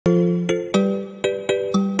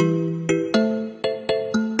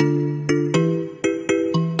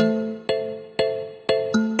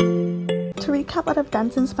recap what I've done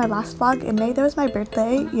since my last vlog. In May there was my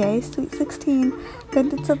birthday, yay, sweet 16. Then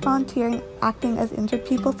did some volunteering acting as injured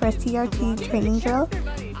people for a CRT training drill.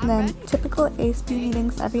 And then typical ASB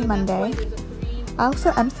meetings every Monday. I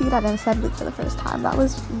also emceed at an assembly for the first time. That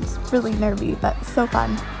was really nervy, but so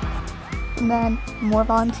fun. And then more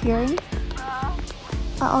volunteering.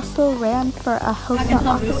 I also ran for a HOSA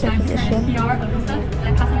officer position. PR of HOSA, and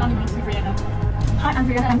I'm passing on the reins to Brianna. Hi, I'm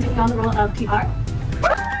Brianna. I'm taking on the role of PR.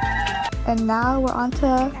 And now we're on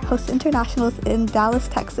to HOSA Internationals in Dallas,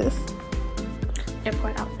 Texas.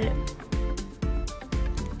 Airport outfit.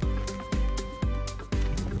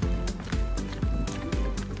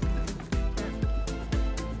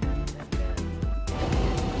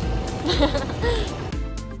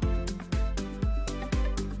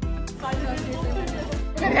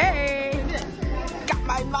 Hey! Got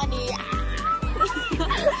my money! I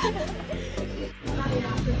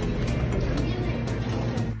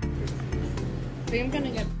think I'm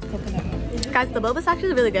gonna get coconut milk. Guys, the boba's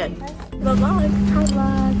actually really good. The vlog. Hi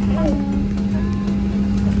vlog. Hello.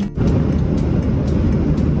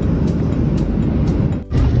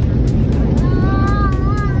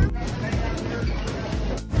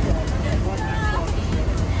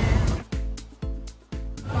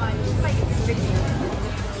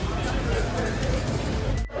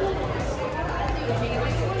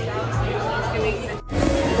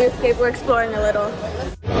 We're exploring a little.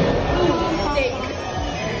 Steak.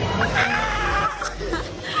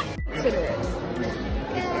 Consider it.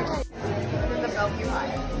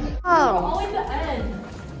 Oh.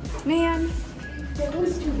 Man. Yeah,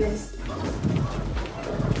 let's do this.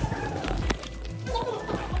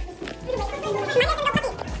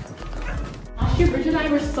 Last year, Bridget and I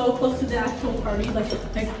were so close to the actual party. Like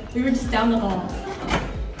we were just down the hall.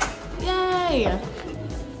 Yay!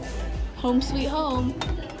 Home sweet home.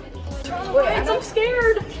 Wait, I'm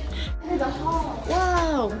scared.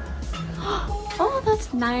 Whoa! Oh,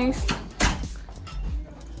 that's nice.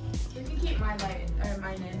 You can keep mine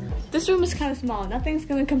in. This room is kind of small. Nothing's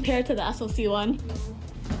gonna compare to the SLC one.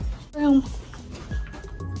 Room.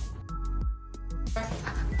 I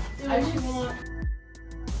actually want.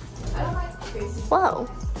 I don't like spaces. Whoa!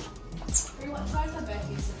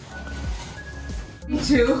 Me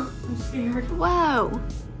too. I'm scared. Whoa!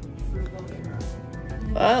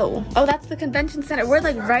 Whoa! Oh, that's the convention center. We're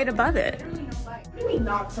like right above it. What do you mean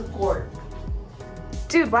not support?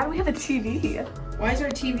 Dude, why do we have a TV? Why is our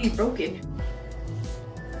TV broken?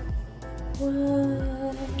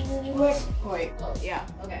 What? Wait. Oh, yeah.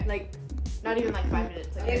 Okay. Like, not even like 5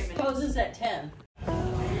 minutes. Like It closes at 10.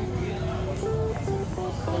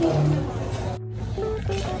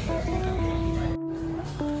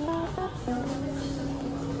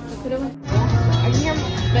 I can hear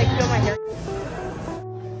like feel my hair.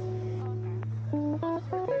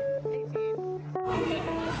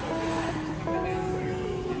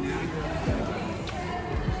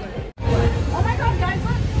 Oh my god, guys,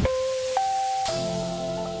 look!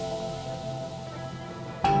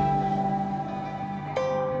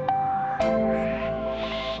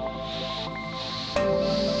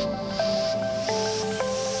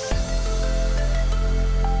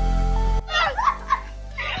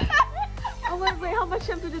 Oh wait, how much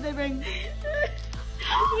shampoo did they bring?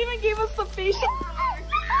 They even gave us the facial.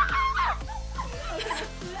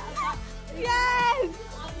 Yes!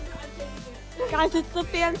 Guys, it's the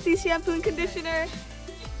fancy shampoo and conditioner.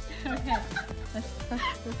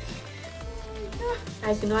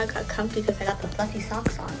 Guys, you know I got comfy because I got the fluffy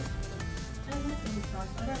socks on. I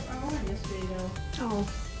wore them yesterday though. Oh.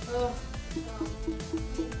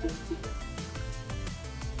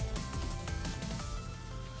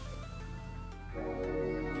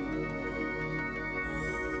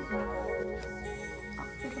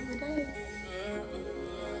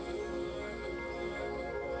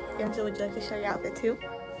 Angela, would you like to show your outfit too?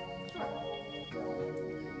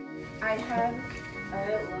 I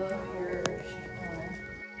love your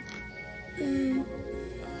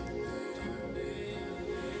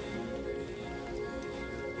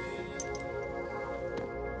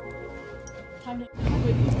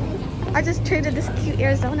I just traded this cute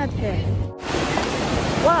Arizona pin.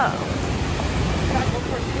 Whoa.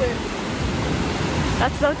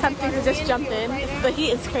 That's so tempting to just jump in. The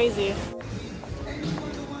heat is crazy.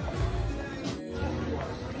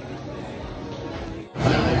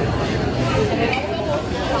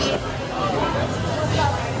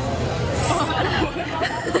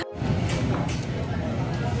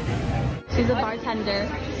 She's a bartender.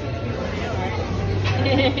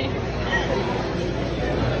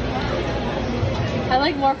 I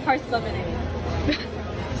like more parts lemonade.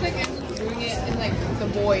 It's like I'm doing it in like the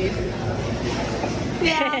void.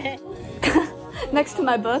 Yeah. next to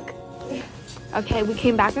my book. Okay, we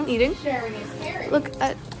came back from eating. Sharing is caring. Look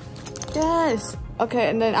at, yes. Okay,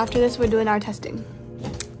 and then after this, we're doing our testing.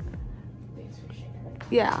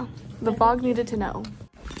 Yeah, the vlog needed to know.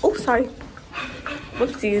 Oh, sorry.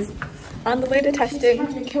 Whoopsies. On the way to testing.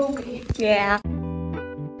 She's trying to kill me. Yeah.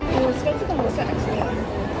 Let's go to the HOSA ILC.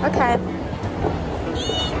 Okay.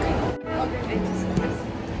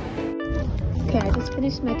 Okay, I just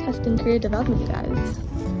finished my test in career development, guys.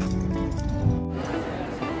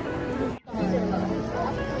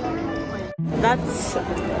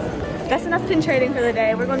 That's enough pin trading for the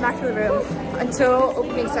day. We're going back to the room Until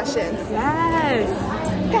opening session. Yes.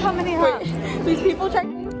 Look at how many hops. These people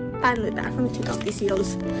checking. Finally back. Let me take off these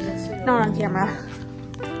heels. Not on camera.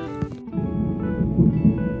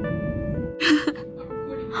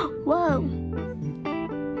 Whoa.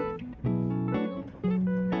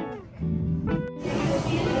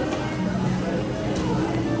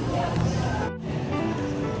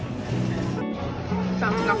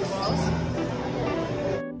 Bouncing off the walls.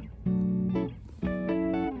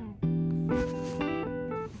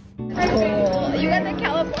 Cool. You got the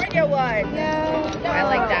California one. No. I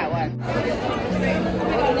like that one.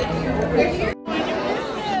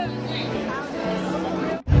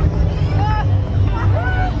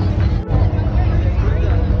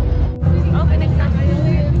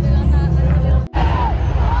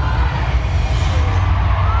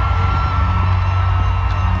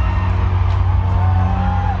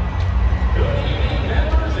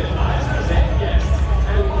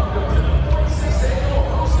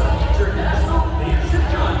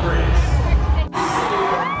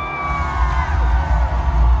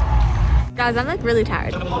 Guys, I'm like really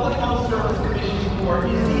tired.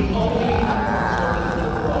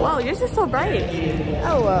 Whoa, yours is so bright.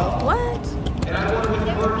 Oh, well. What?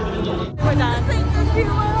 We're done. The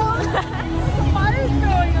fire's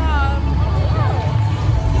going off.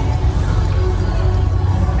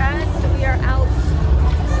 And we are out.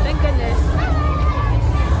 Thank goodness.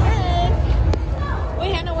 Hey.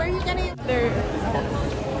 Wait, Hannah, where are you getting it?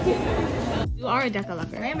 You are a Deca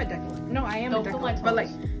lover. I am a Deca. No, I am a Deca. But like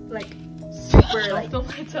Super like don't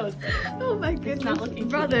feel my toes. Oh my goodness. It's not looking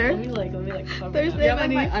brother. Let me cover Thursday it up.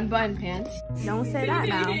 money. my unbuttoned pants. Don't say that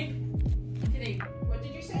now. Kidding. What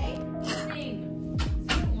did you say?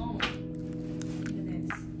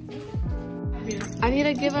 I need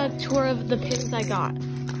to give a tour of the pins I got.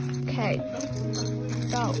 Okay.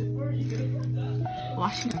 So.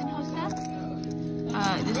 Washington HOSA.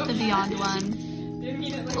 This is the Beyond one.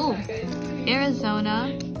 Ooh.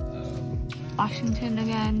 Arizona. Washington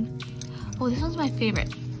again. Oh, this one's my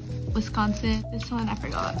favorite. Wisconsin. This one, I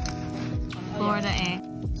forgot. Florida and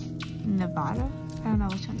Nevada. I don't know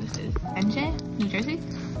which one this is. NJ? New Jersey?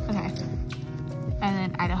 Okay. And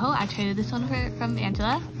then Idaho. I traded this one from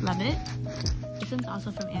Angela. Love it. This one's also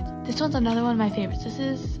from Angela. This one's another one of my favorites. This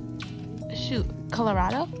is, shoot,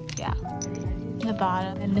 Colorado? Yeah.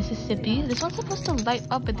 Nevada and Mississippi. This one's supposed to light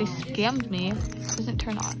up, but they scammed me. It doesn't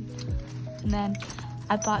turn on. And then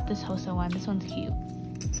I bought this HOSA one. This one's cute.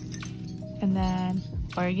 And then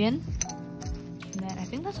Oregon. And then I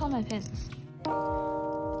think that's all my pins.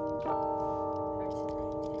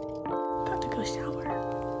 About to go shower.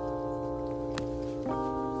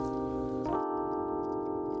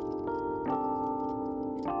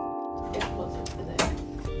 It's closer today.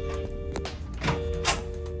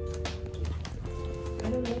 I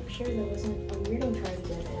don't know for sure there wasn't a weirdo trying to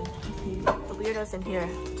get in. The weirdo's in here.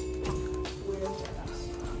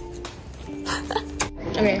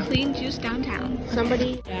 Okay. Clean juice downtown.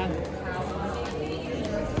 Somebody. Yeah.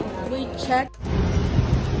 We checked.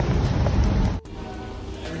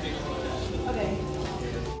 Okay.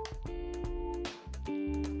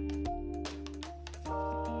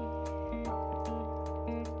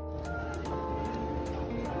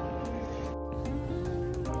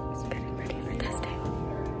 Getting ready for testing.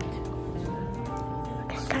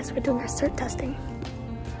 Okay, guys, we're doing our cert testing.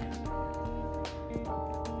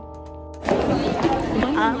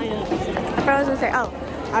 I was gonna say, oh,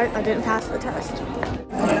 I didn't pass the test.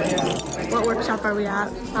 What workshop are we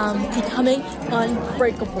at? Becoming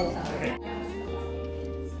unbreakable.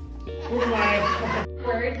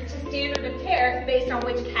 Words to standard of care based on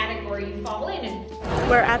which category you fall in.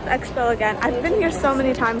 We're at the expo again. I've been here so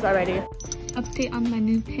many times already. Update on my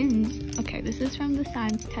new pins. Okay, this is from the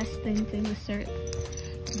science testing thing, the cert.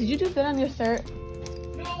 Did you do good on your cert?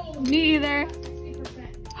 No. Me either.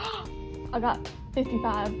 60%. I got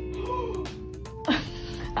 55.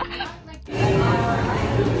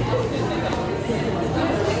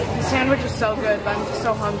 The sandwich is so good, but I'm just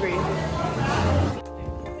so hungry.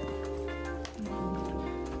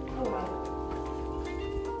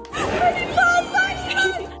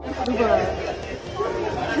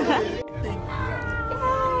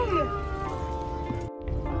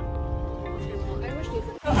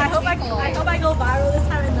 hope I go viral this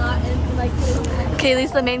time and not in like.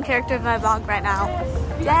 Kaylee's the main character of my vlog right now.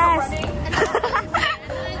 Yes.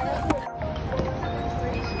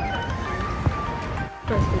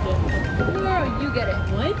 No, you get it.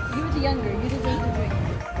 What? You was younger. You deserve to drink.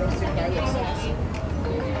 Roasted YIKESSS.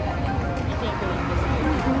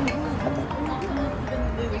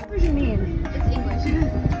 What do you mean? It's English.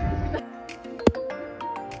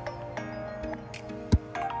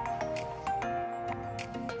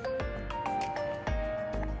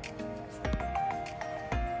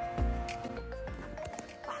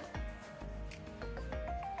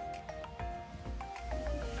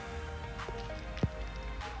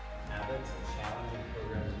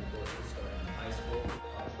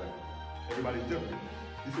 Everybody's different.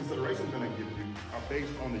 These considerations I'm going to give you are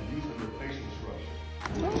based on the use of your facial structure.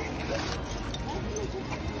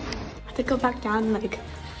 I have to go back down in like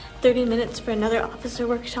 30 minutes for another officer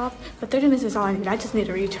workshop, but 30 minutes is all I need. I just need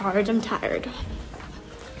to recharge. I'm tired.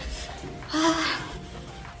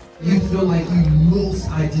 You feel like you most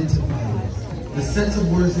identify with. The sense of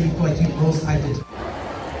words that you feel like you most identify.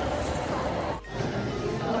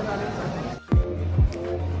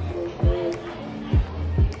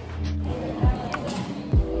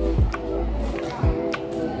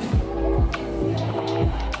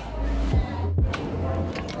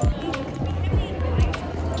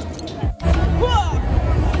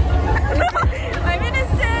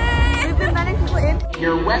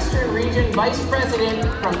 Your Western Region Vice President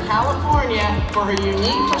from California for her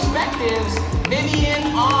unique perspectives, Vivian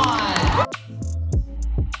On.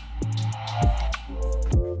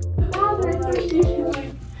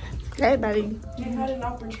 Hey, buddy. You had an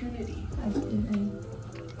opportunity.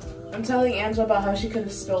 I'm telling Angela about how she could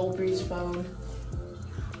have stole Bree's phone.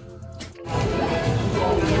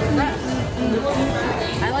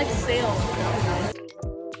 I like sales.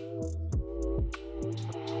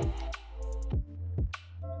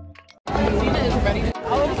 I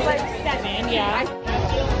was like 7, yeah. I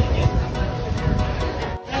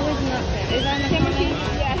was not there. Is that in the comments?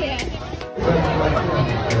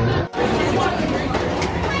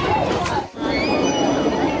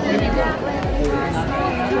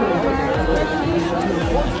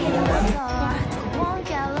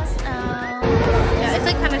 Yeah, it's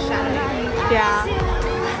like kind of shadowy. Yeah.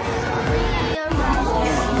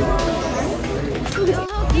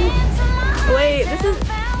 Wait, this is...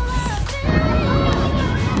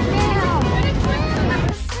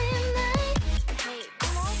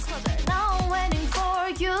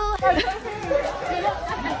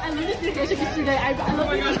 I love this video yesterday. I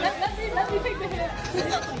love it. Let me take the hit.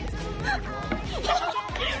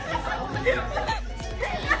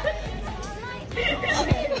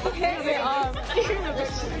 Okay.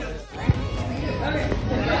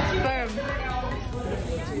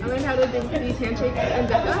 I learned how to do these handshakes and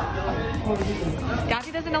Deca.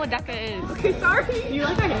 Daffy doesn't know what Deca is. Okay, sorry. You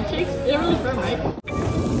like the handshakes? They're really firm, right?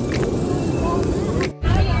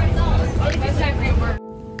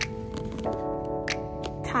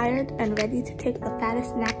 Tired and ready to take the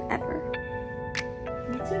fattest nap ever.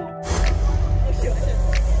 Me too.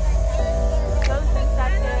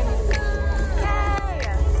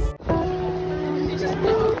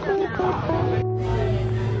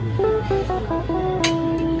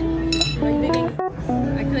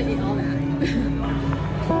 I could eat all that.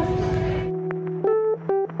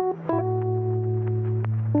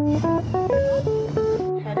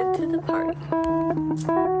 Headed to the party.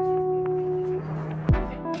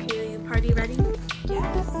 Feeling party ready?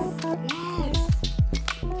 Yes. Yes.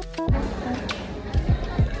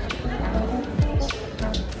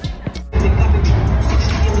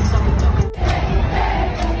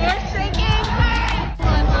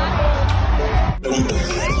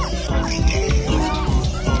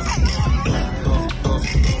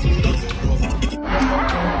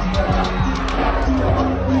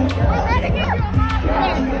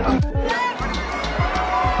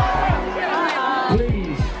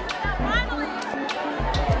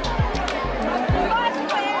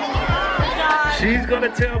 She's gonna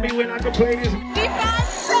tell me when I can play this. I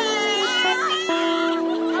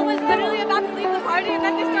was literally about to leave the party and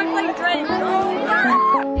then they started playing Drake.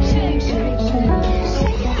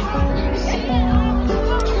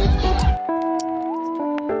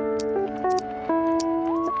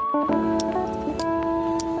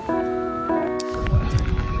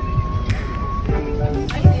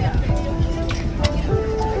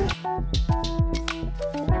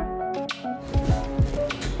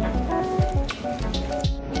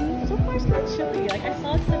 So far it's not chilly. Like I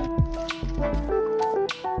saw some